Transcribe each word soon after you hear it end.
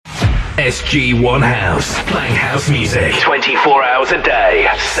SG1 House, playing house music 24 hours a day,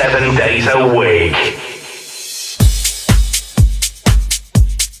 7 days a week.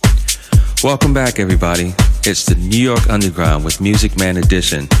 Welcome back, everybody. It's the New York Underground with Music Man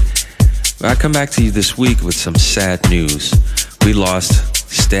Edition. I come back to you this week with some sad news. We lost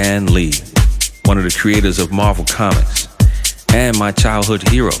Stan Lee, one of the creators of Marvel Comics, and my childhood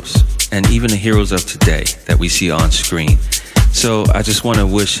heroes, and even the heroes of today that we see on screen. So I just want to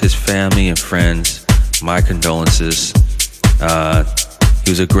wish his family and friends my condolences. He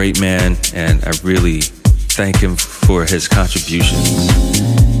was a great man, and I really thank him for his contributions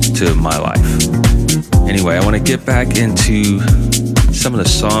to my life. Anyway, I want to get back into some of the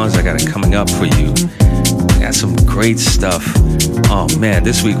songs I got coming up for you. I got some great stuff. Oh man,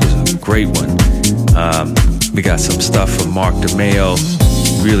 this week was a great one. We got some stuff from Mark DeMeo,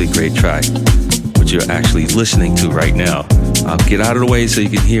 really great track, which you're actually listening to right now. I'll get out of the way so you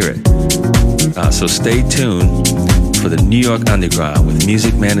can hear it. So stay tuned for the New York Underground with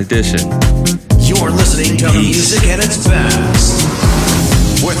Music Man Edition. You're listening to music at its best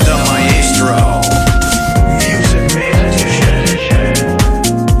with the Maestro. Music Man Edition.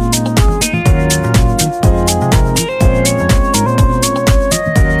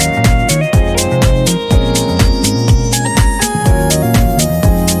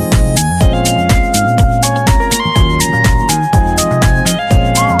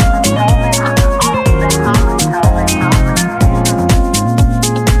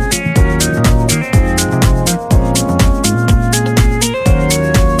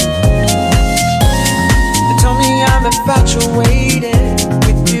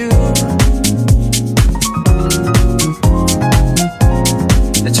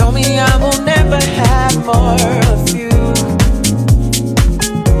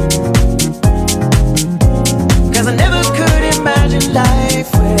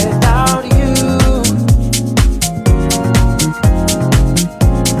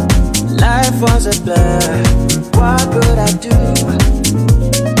 Blue.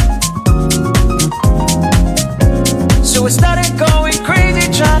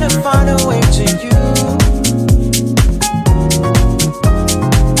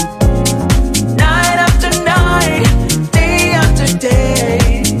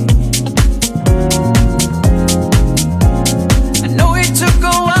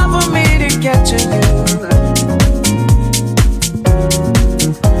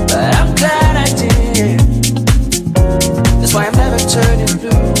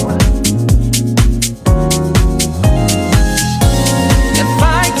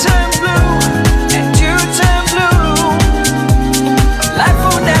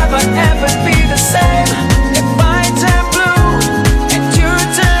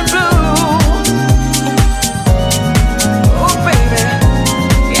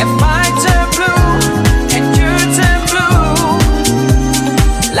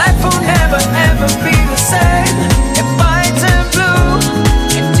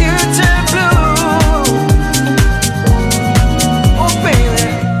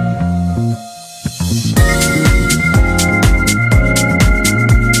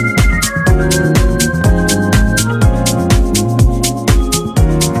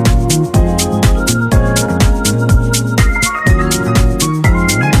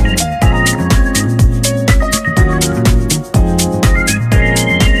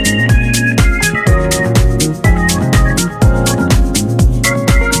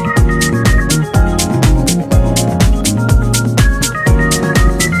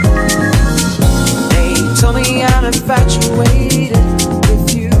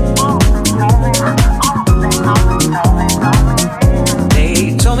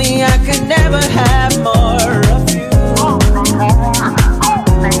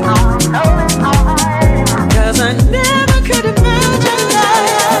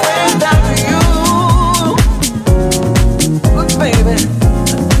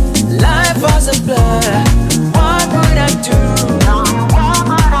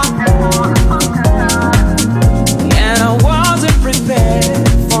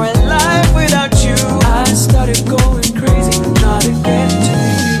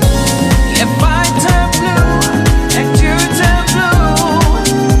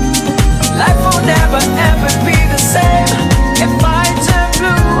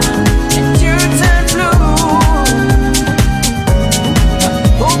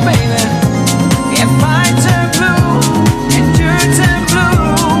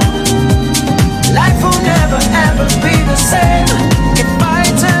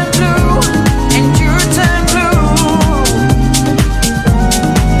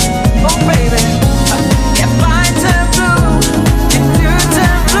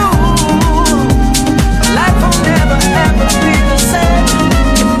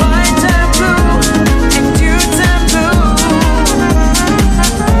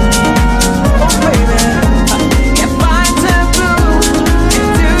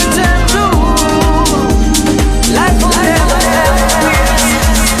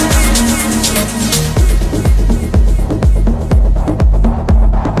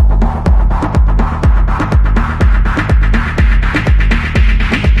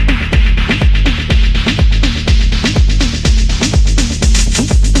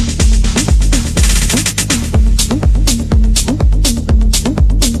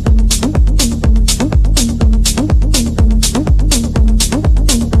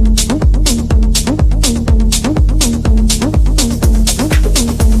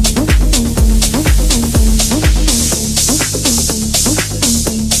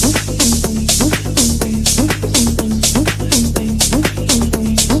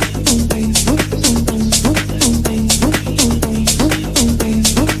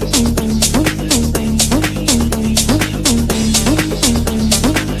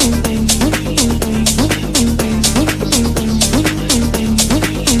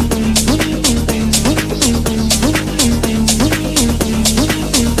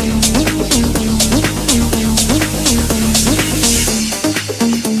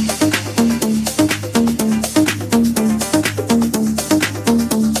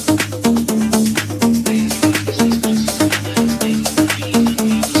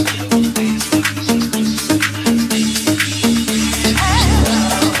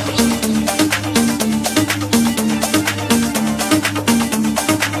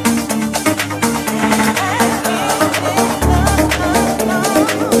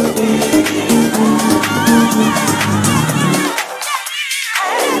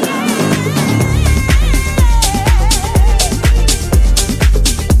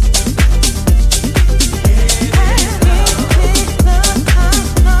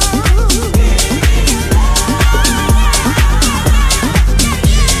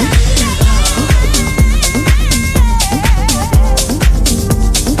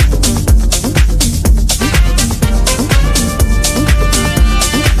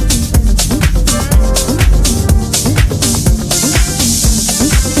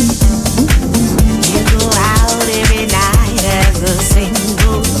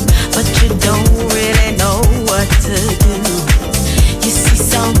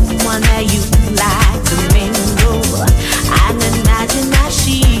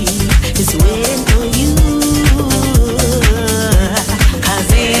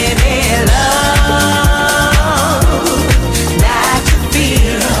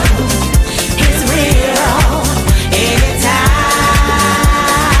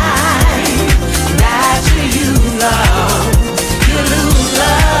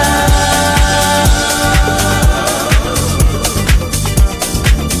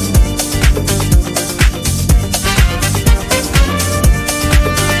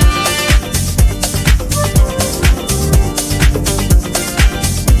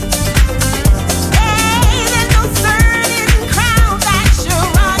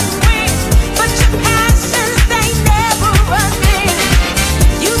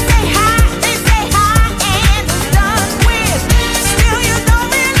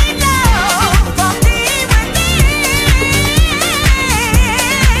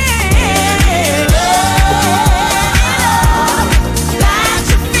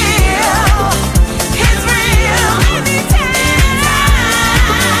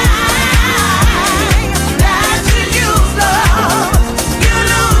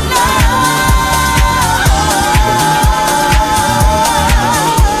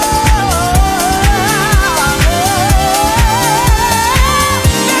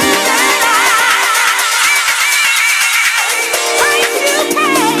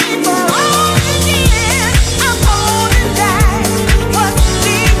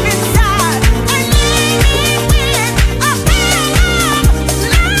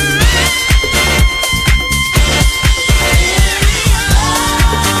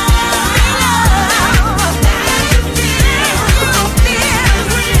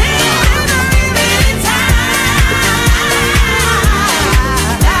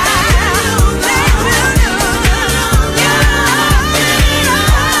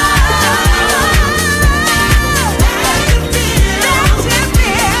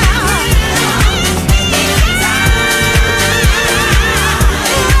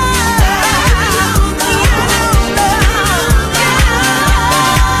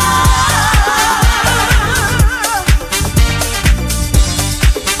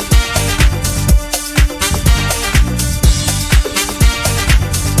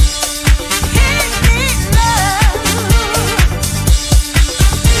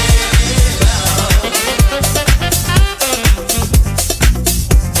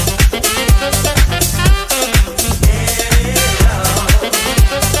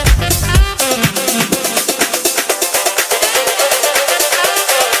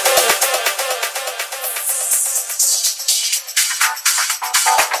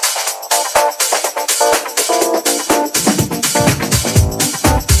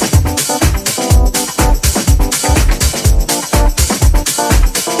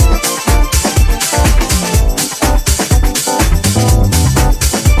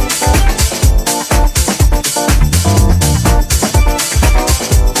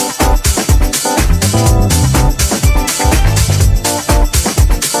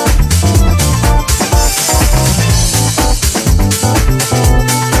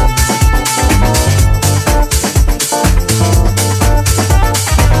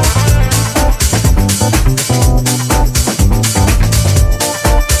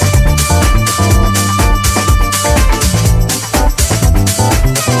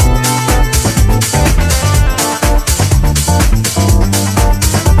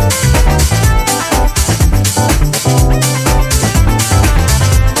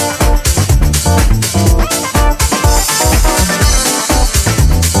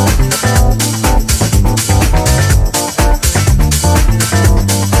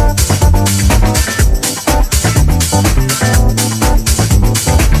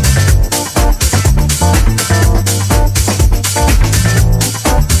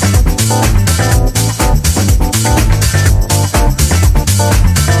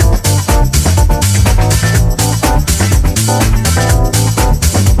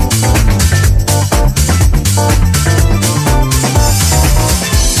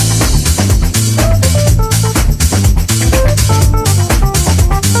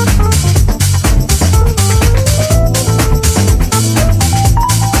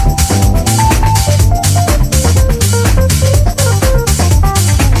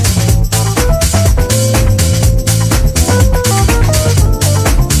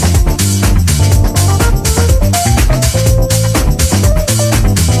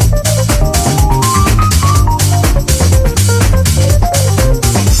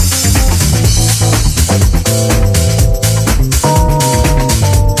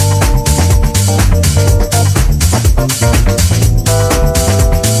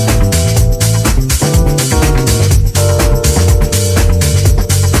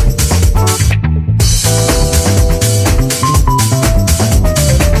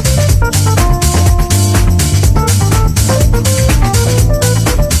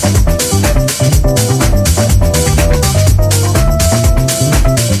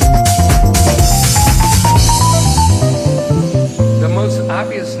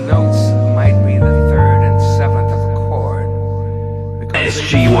 notes might be the third and seventh of a chord.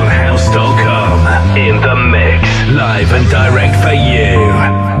 SG1House.com in the mix, live and direct for you. If I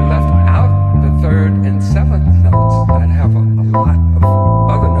left out the third and seventh notes, I'd have a lot of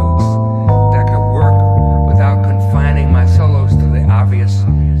other notes that could work without confining my solos to the obvious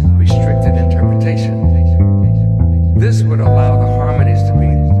restricted interpretation. This would allow the harmonies to be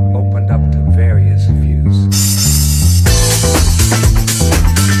opened up to various views.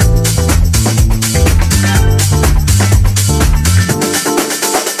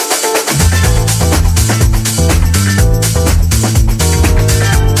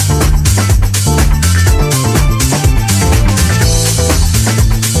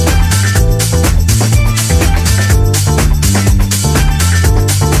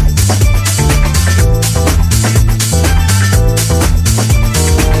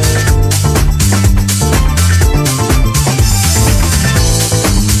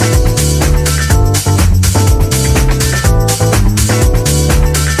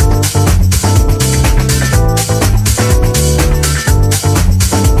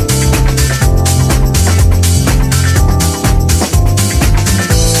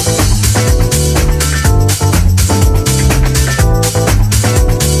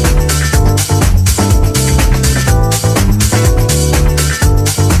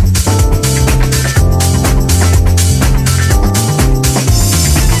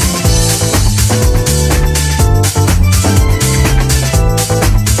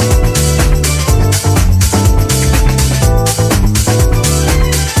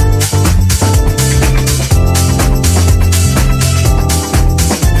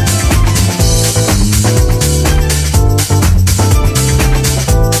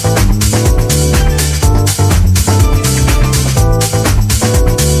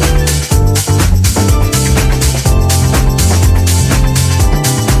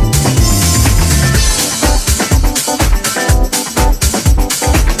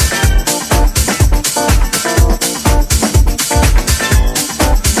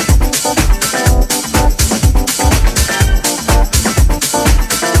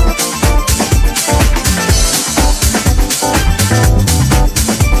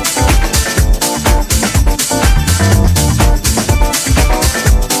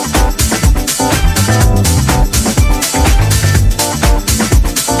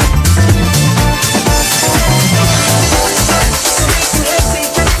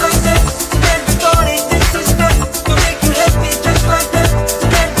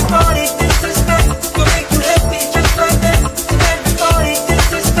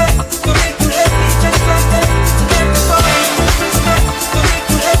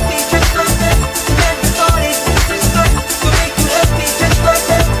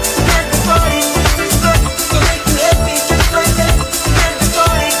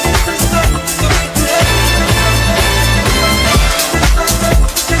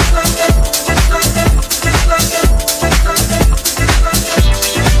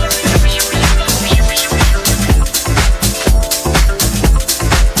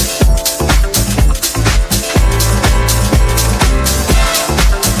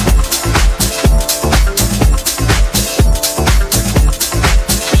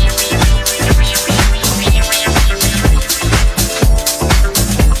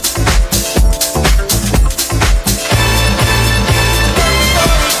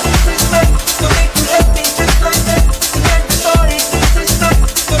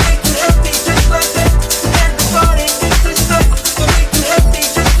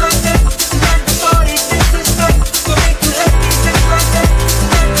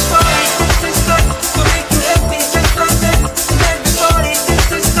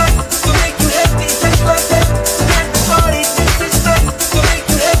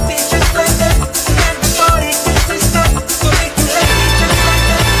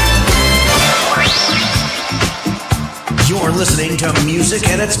 listening to music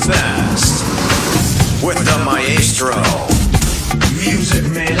at its best with the Maestro. Music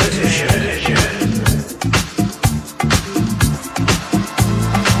Man Edition.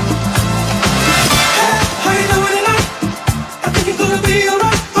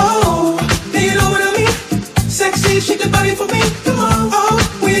 Shake the body for me, come on, oh,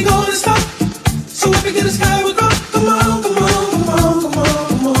 we ain't gonna stop. So if we get the sky, we'll go. Come on, come on, come on, come on,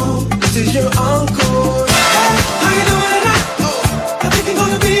 come on. This is your encore. Hey, how you doing tonight? Oh, I think you're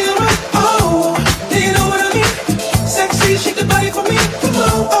gonna be alright. Oh, do you know what I mean? Sexy, shake the body for me, come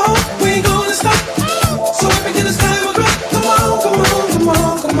on, oh, we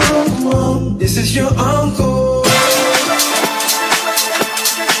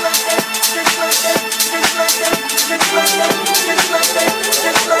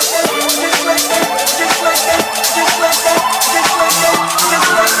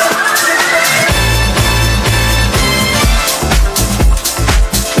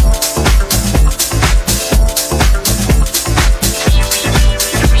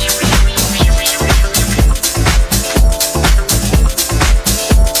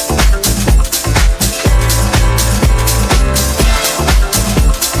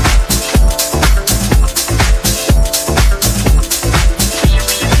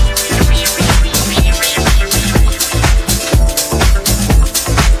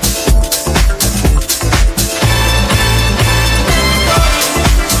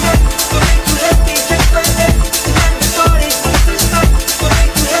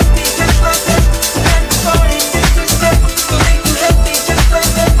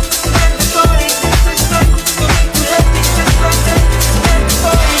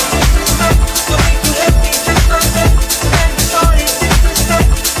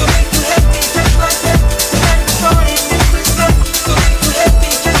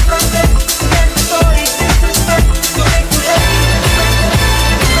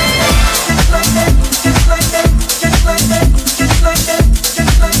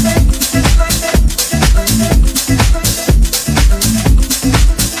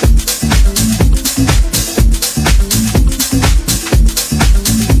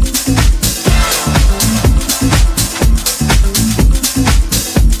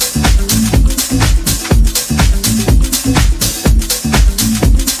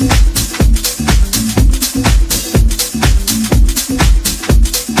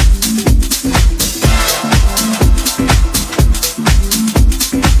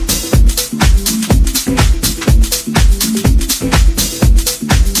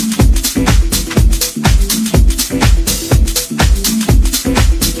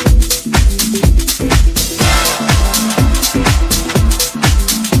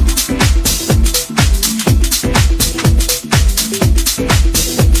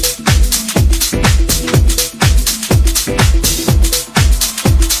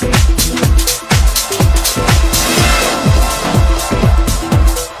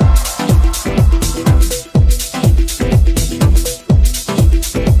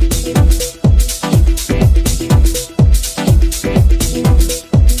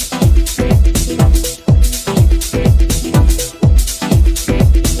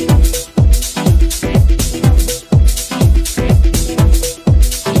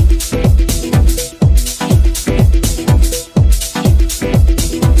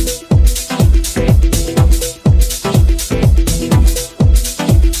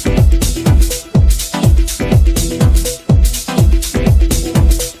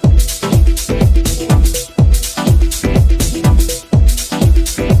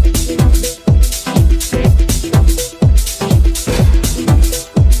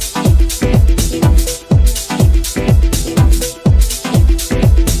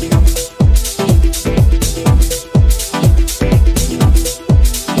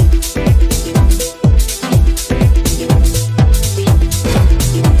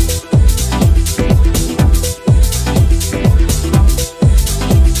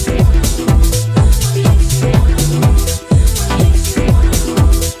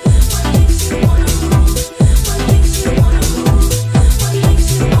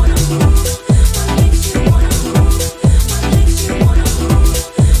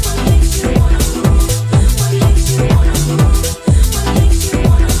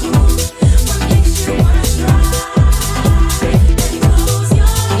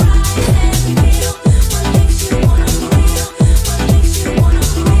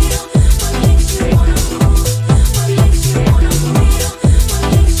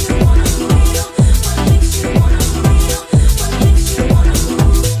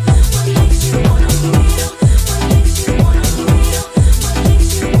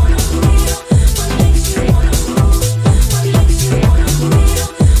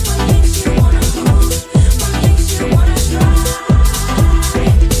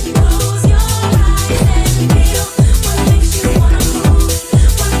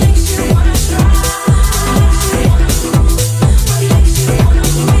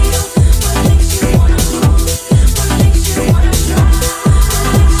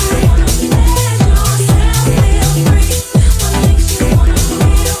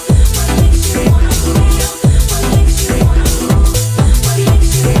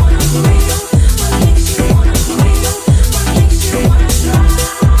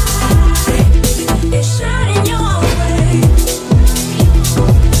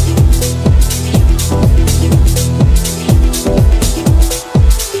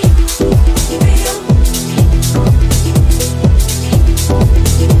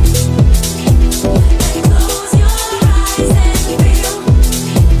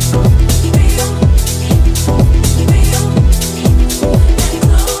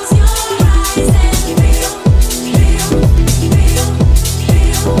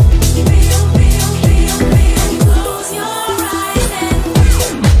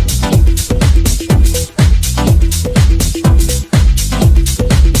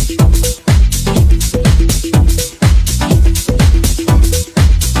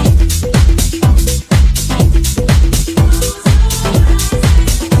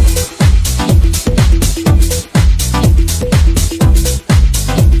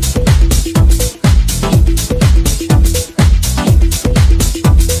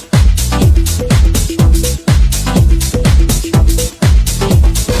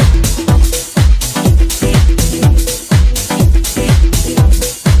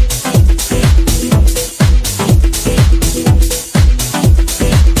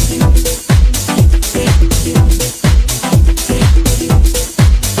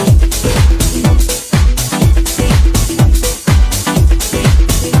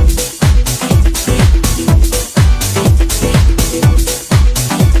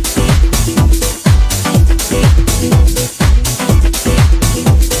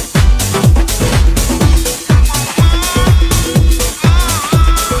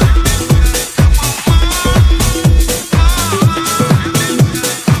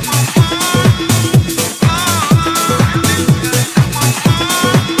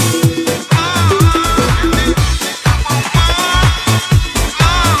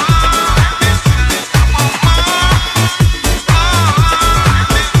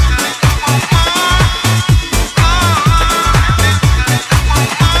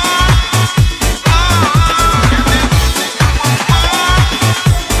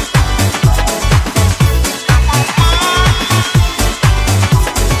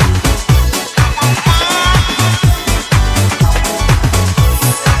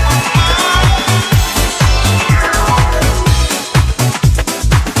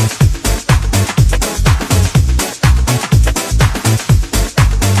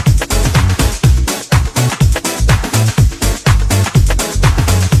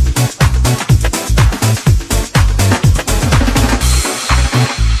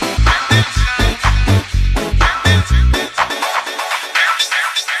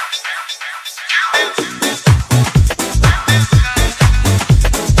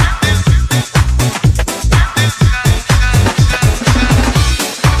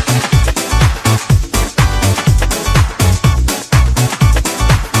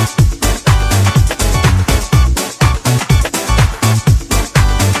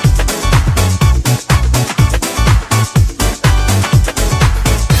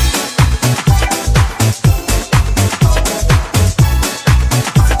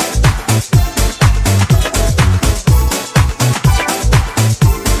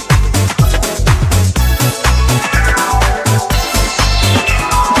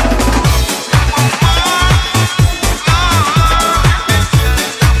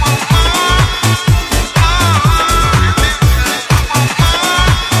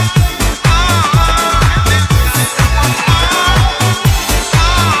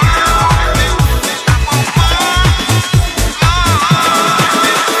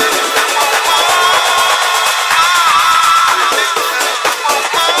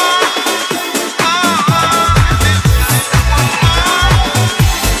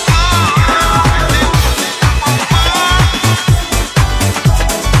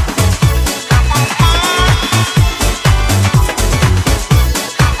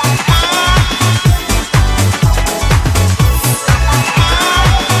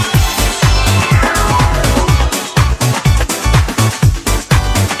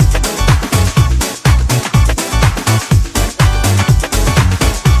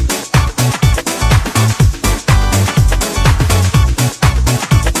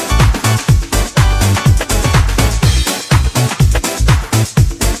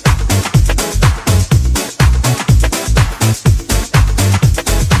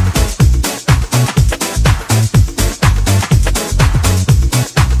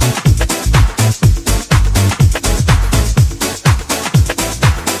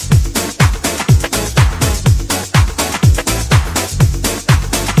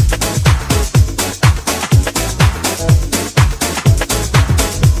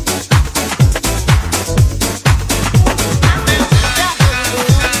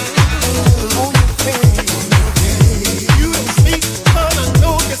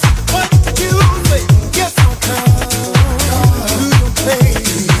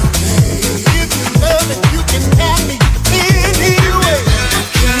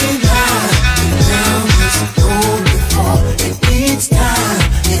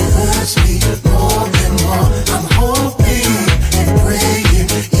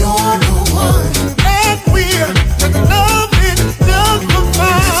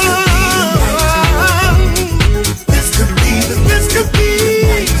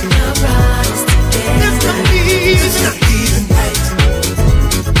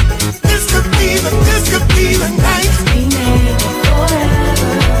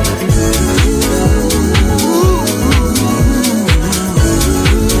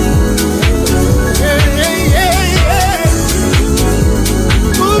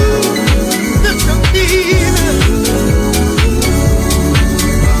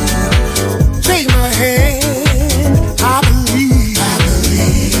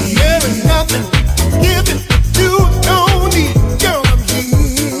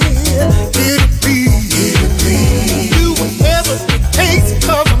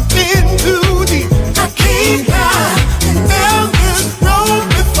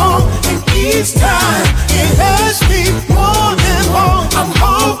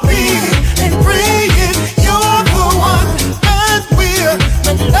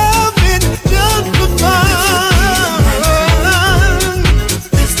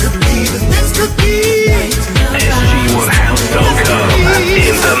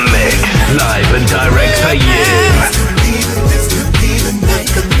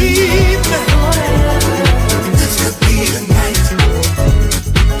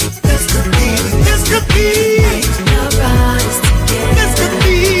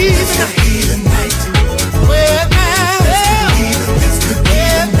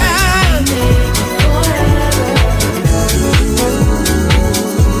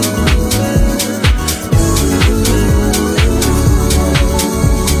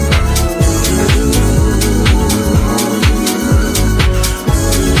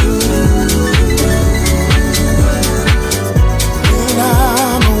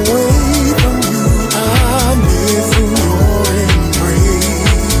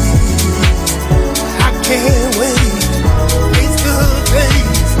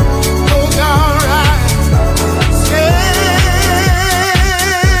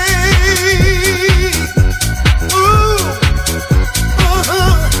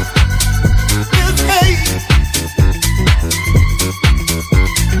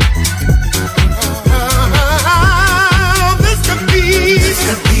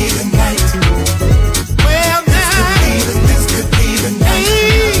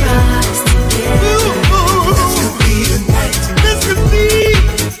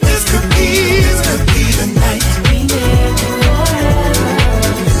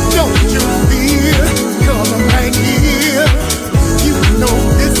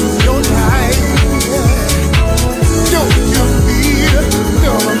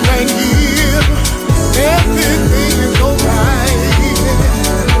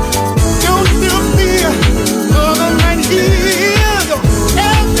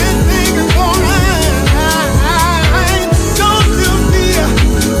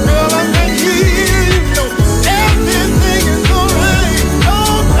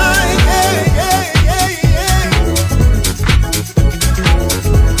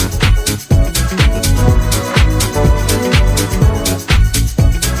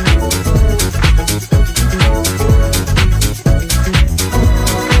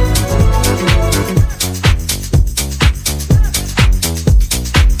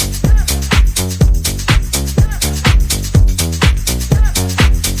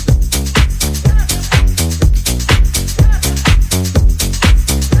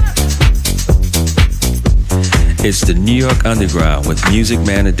It's the New York Underground with Music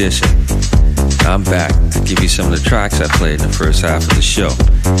Man Edition. I'm back to give you some of the tracks I played in the first half of the show.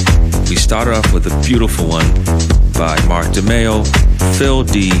 We started off with a beautiful one by Mark DeMeo, Phil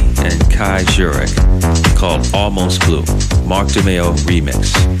D, and Kai Jurek called Almost Blue, Mark DeMeo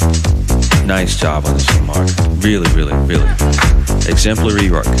remix. Nice job on this one, Mark. Really, really, really exemplary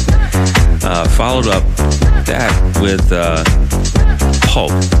work. Followed up that with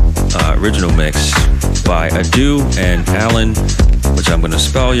Pulp, original mix by Adu and Alan, which I'm going to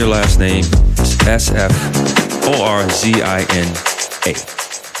spell your last name. It's S-F-O-R-Z-I-N-A.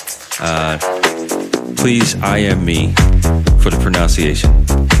 Please IM me for the pronunciation,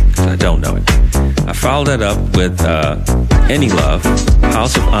 because I don't know it. I followed that up with Any Love,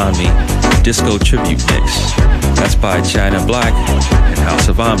 House of Omni, Disco Tribute Mix. That's by China Black and House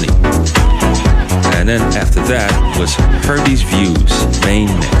of Omni. And then after that was Herbie's Views, main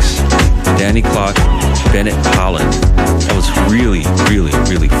mix. Danny Clark, Bennett Holland. That was really, really,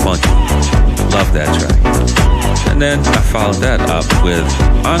 really funky. Love that track. And then I followed that up with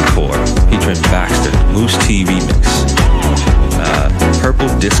Encore, featuring Baxter, Moose T remix. Purple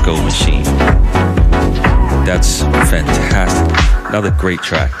Disco Machine. That's fantastic. Another great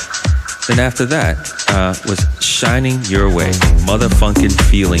track. Then after that was Shining Your Way, Motherfunkin'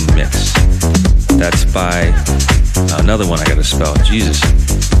 Feeling Mix. That's by another one I gotta spell. Jesus.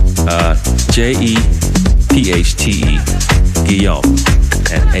 J-E-P-H-T-E, Guillaume,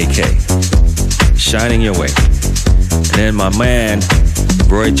 and A-K. Shining Your Way. And then my man,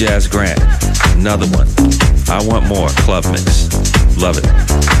 Roy Jazz Grant, another one. I Want More, Club Mix. Love it.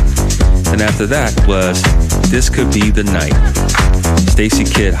 And after that was This Could Be the Night, Stacy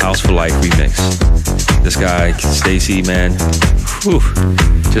Kidd, House for Life remix. This guy, Stacy, man, whew,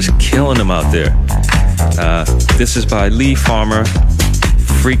 just killing him out there. This is by Lee Farmer,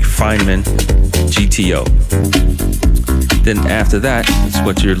 Freak Feynman, GTO. Then after that, it's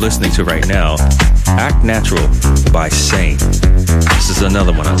what you're listening to right now, Act Natural by Sane. This is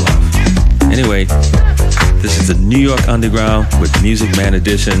another one I love. Anyway, This is the New York Underground with Music Man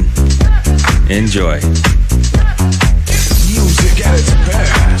Edition. Enjoy. Music at its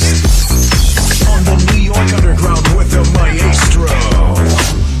best on the New York Underground with the Maestro.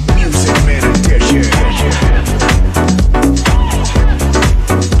 Music Man Edition.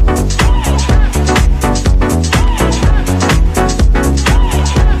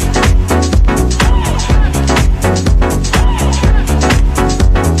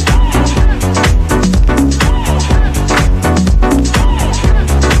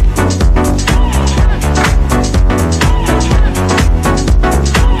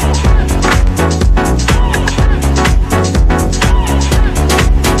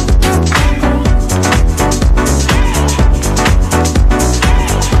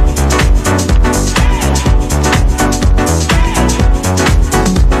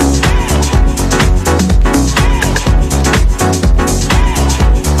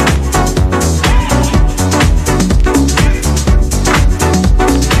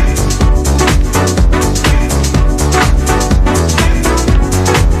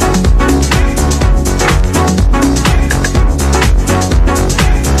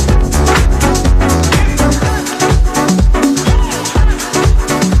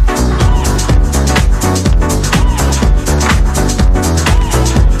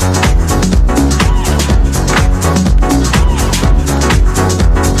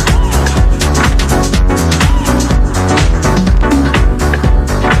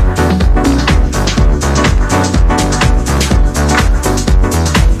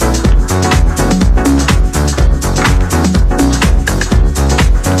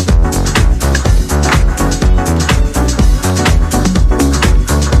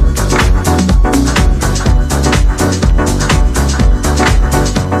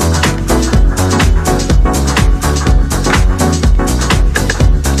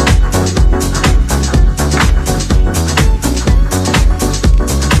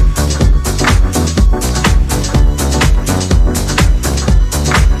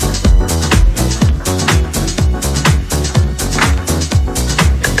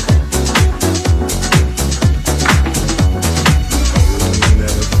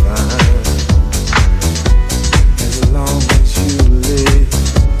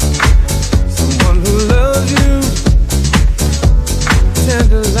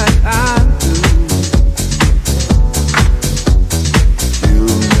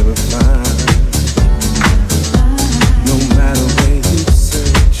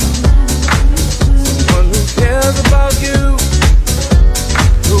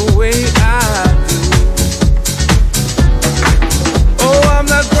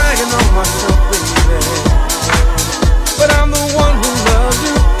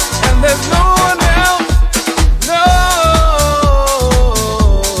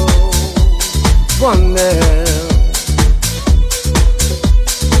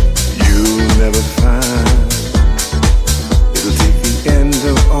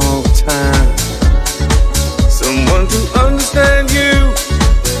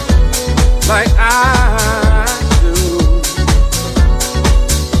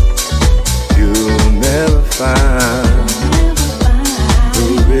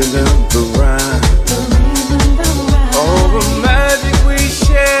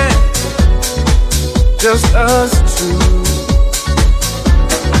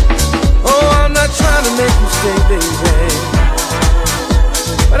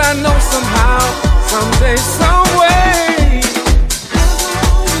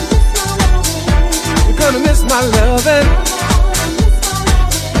 my loving.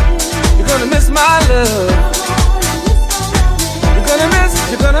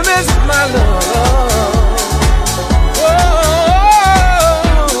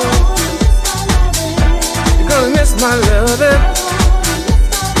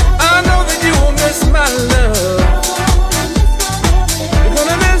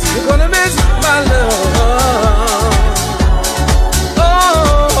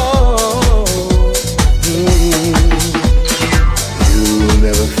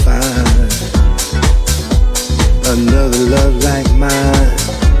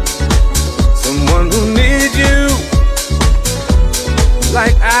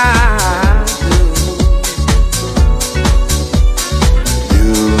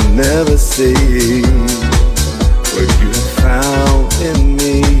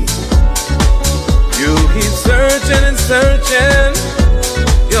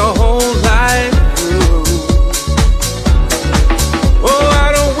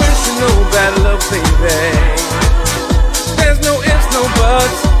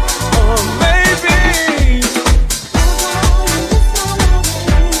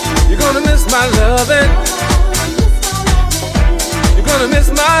 gonna miss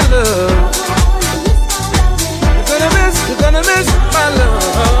my love. You're gonna miss my love.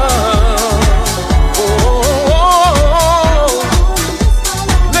 Oh,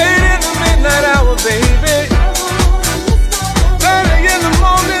 late in the midnight hour, baby. Early in the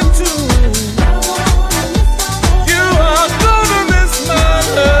morning too. You are gonna miss my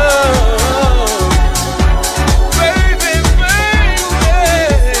love, baby, baby.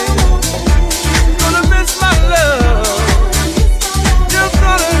 You're gonna miss my love.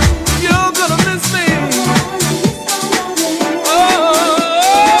 You're gonna miss me.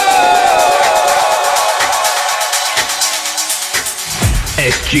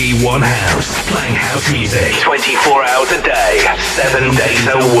 SG1 House, playing house music 24 hours a day, 7 days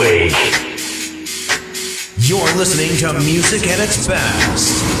a week. You're listening to Music at its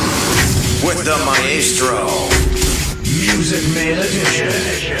Best with the Maestro. Music Man Edition.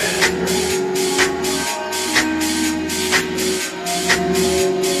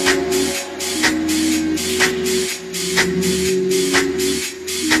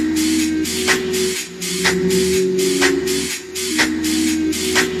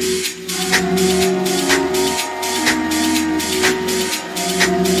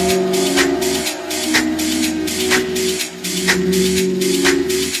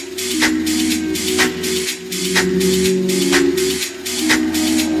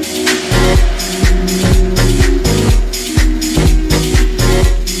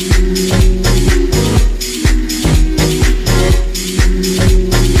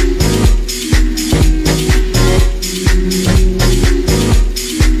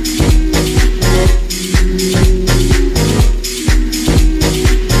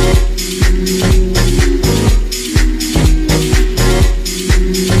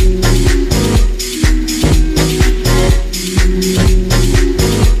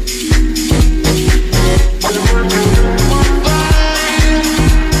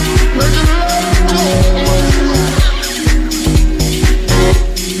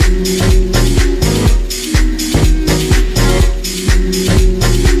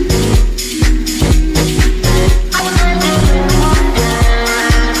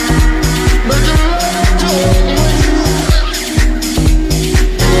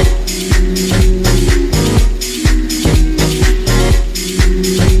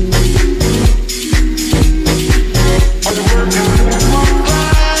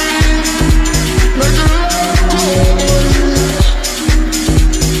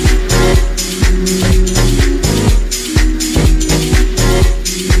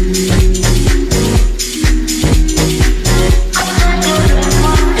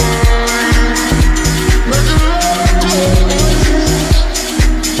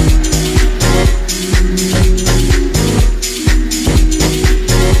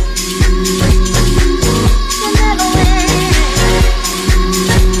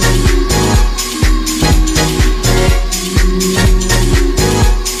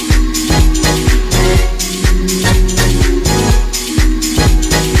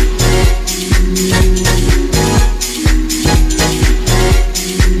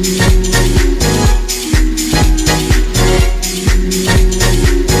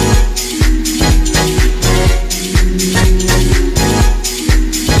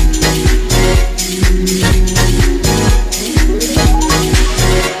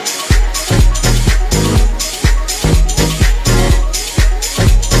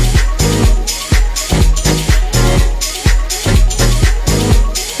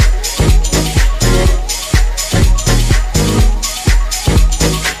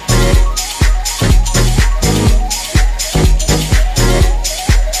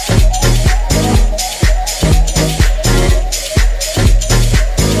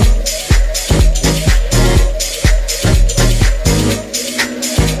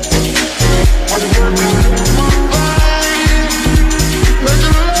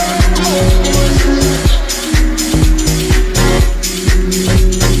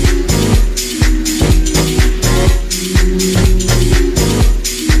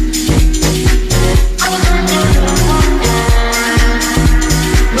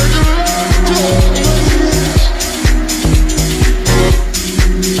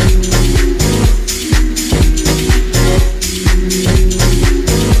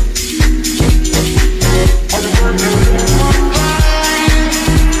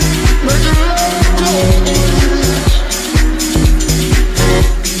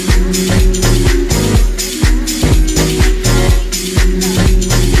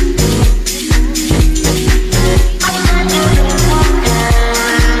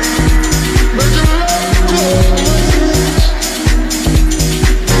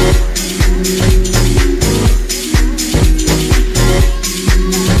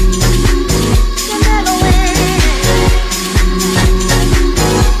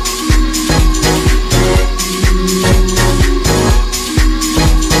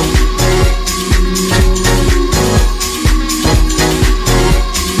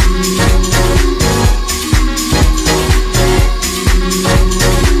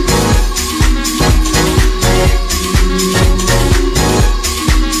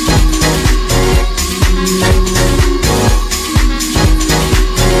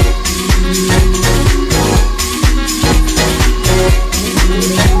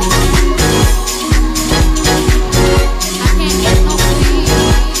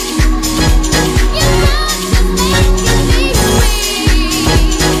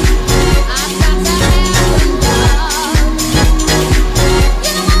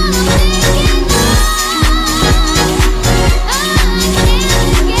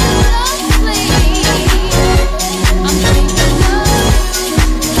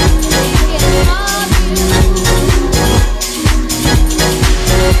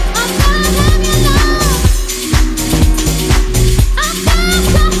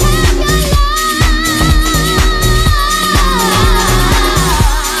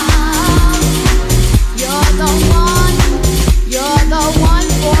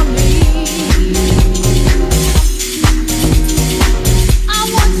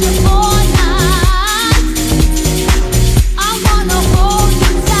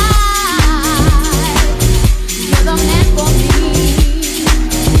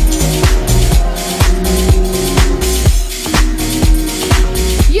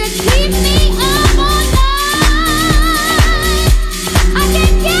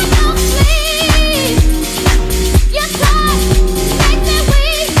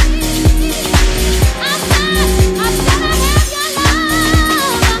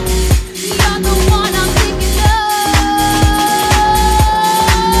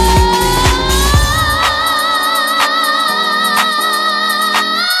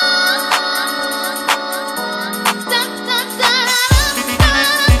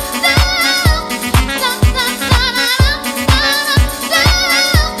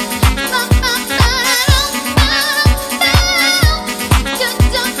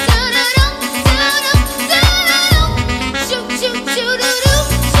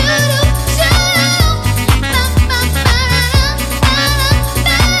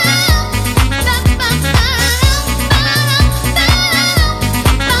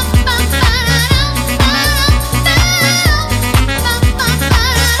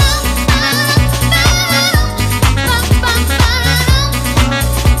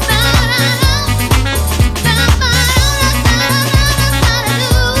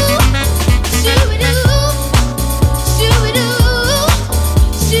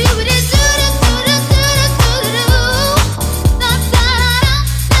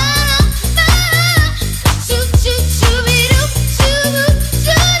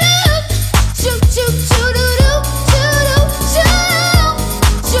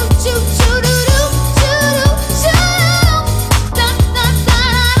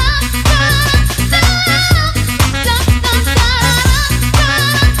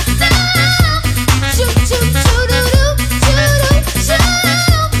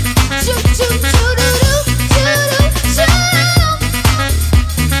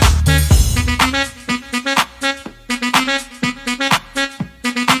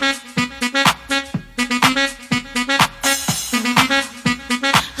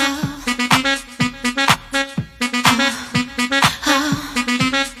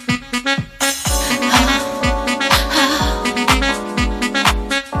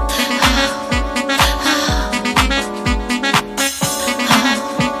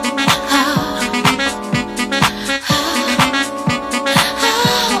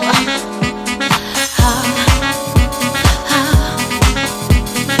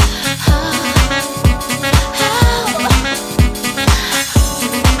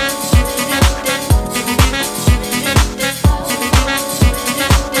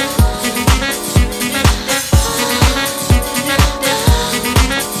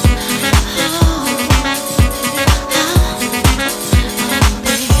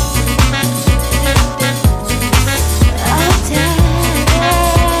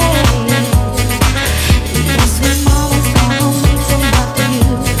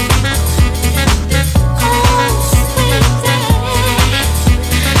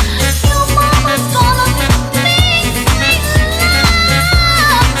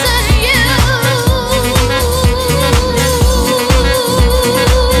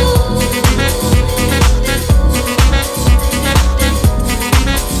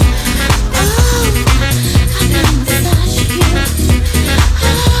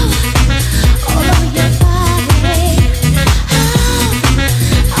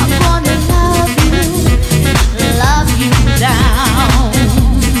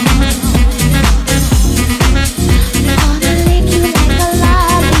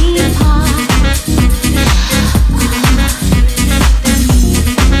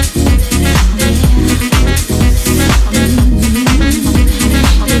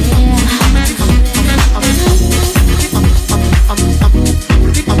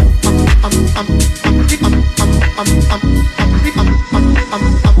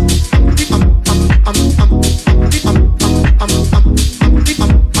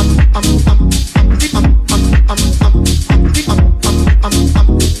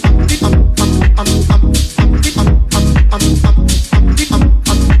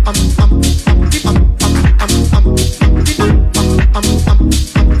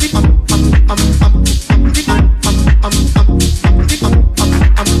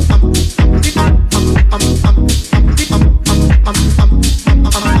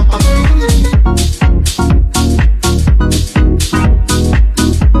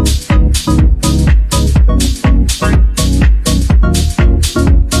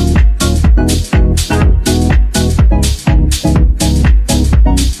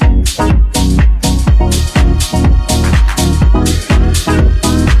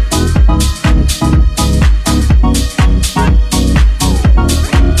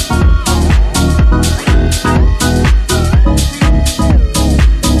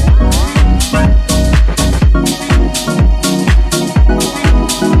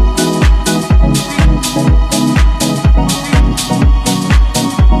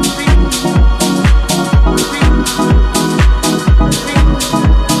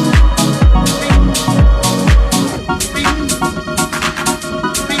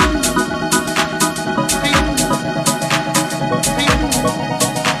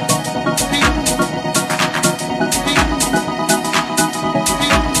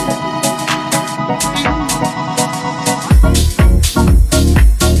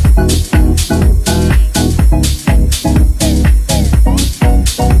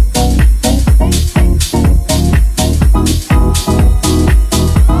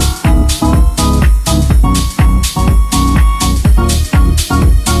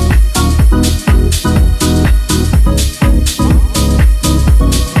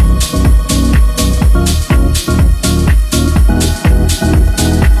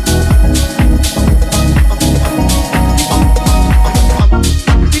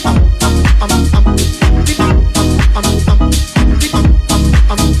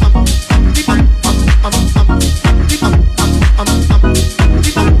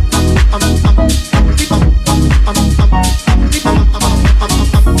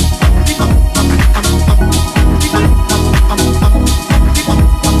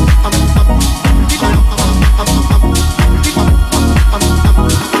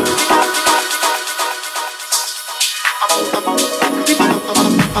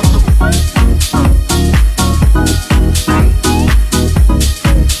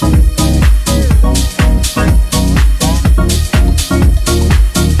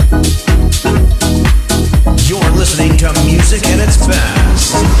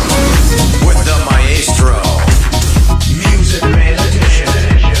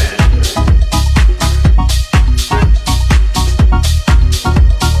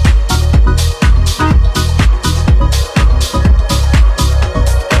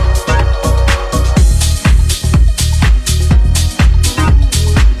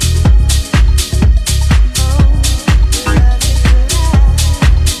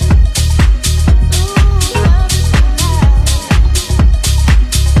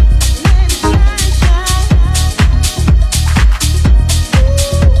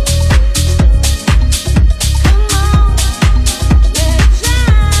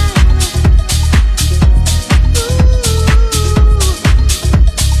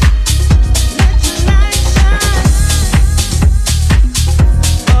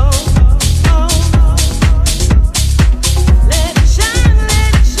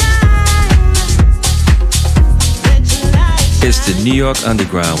 York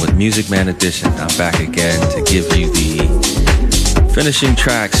Underground with Music Man Edition. I'm back again to give you the finishing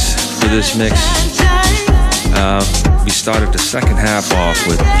tracks for this mix. We started the second half off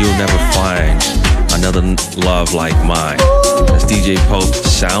with You'll Never Find Another Love Like Mine. That's DJ Pope,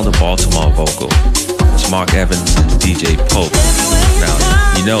 Sound of Baltimore vocal. It's Mark Evans and DJ Pope.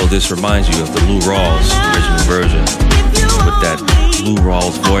 Now, you know this reminds you of the Lou Rawls original version with that Lou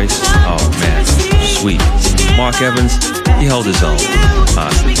Rawls voice. Oh man, sweet. Mark Evans, he held his own.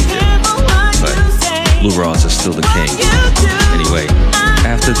 Honestly, he did. But Lou Rawls is still the king. Anyway,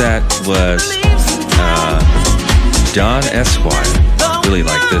 after that was John Esquire. Really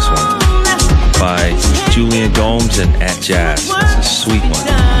like this one. By Julian Gomes and At Jazz. It's a sweet one.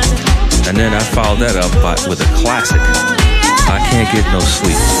 And then I followed that up with a classic. I Can't Get No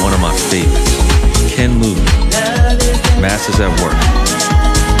Sleep. One of my favorites. Ken Moody. Masters at Work.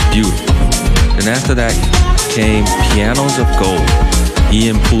 Beautiful. And after that came Pianos of Gold,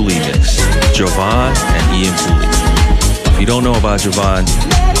 Ian Pooley mix. Jovan and Ian Pooley. If you don't know about Jovan,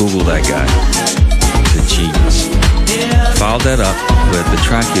 Google that guy. The genius. Followed that up with the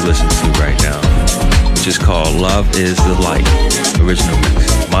track you listen to right now, which is called Love Is the Light, original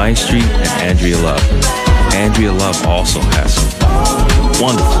mix. Mind Street and Andrea Love. Andrea Love also has some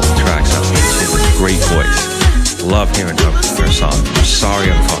wonderful tracks out there. She has a great voice. Love hearing her song. I'm sorry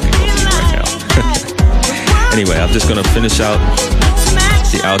I'm talking over you right now. Anyway, I'm just gonna finish out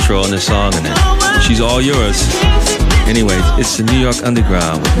the outro on this song and then she's all yours. Anyways, it's the New York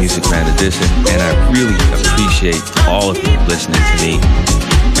Underground with Music Man Edition, and I really appreciate all of you listening to me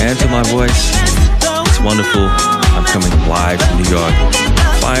and to my voice. It's wonderful. I'm coming live to New York.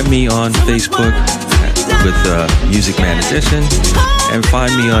 Find me on Facebook with Music Man Edition, and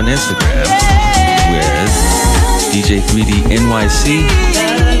find me on Instagram with DJ3D NYC,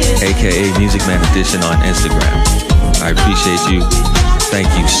 aka Music Man Edition on Instagram. I appreciate you. Thank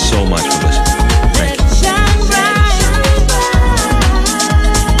you so much for listening. Thank you.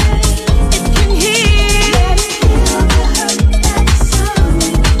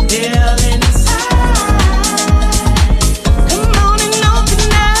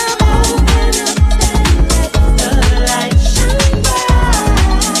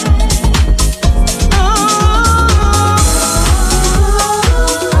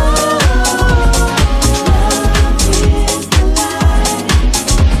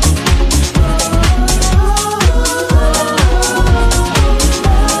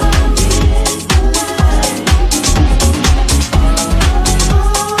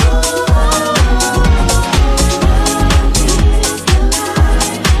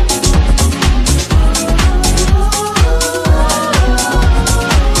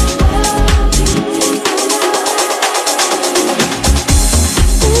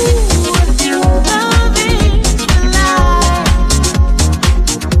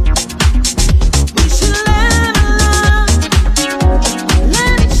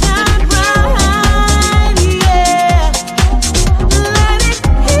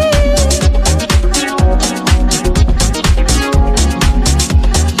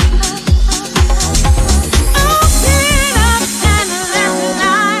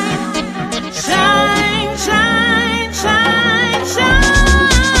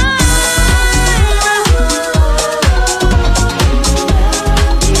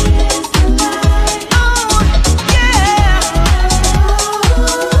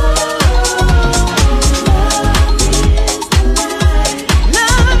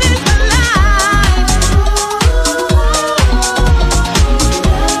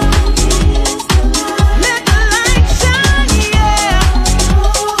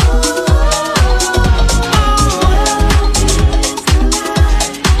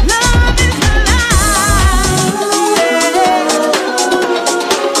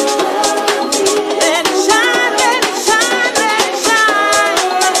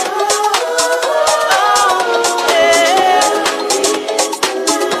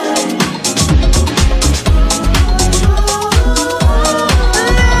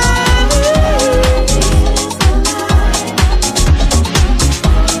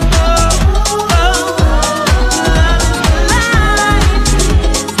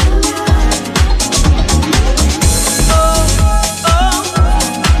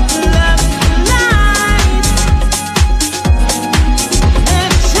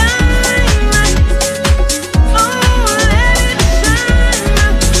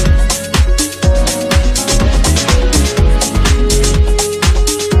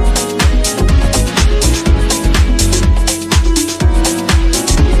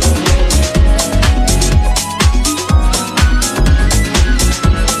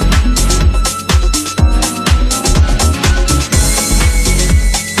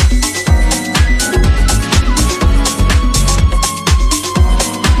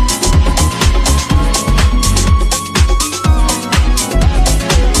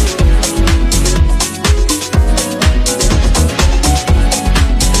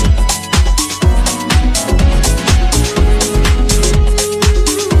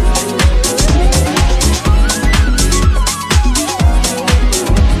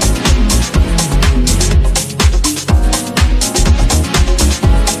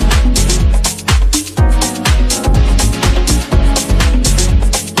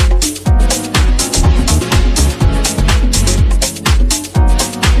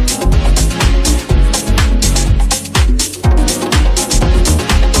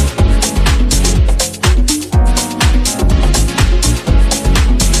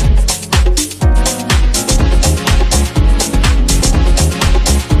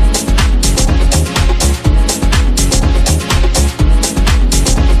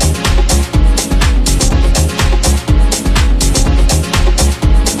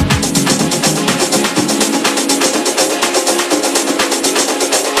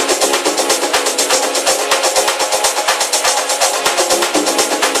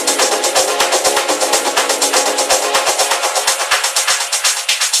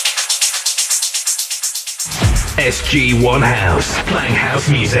 SG1 House. Playing house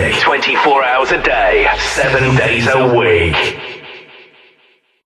music 24 hours a day, 7 days a week.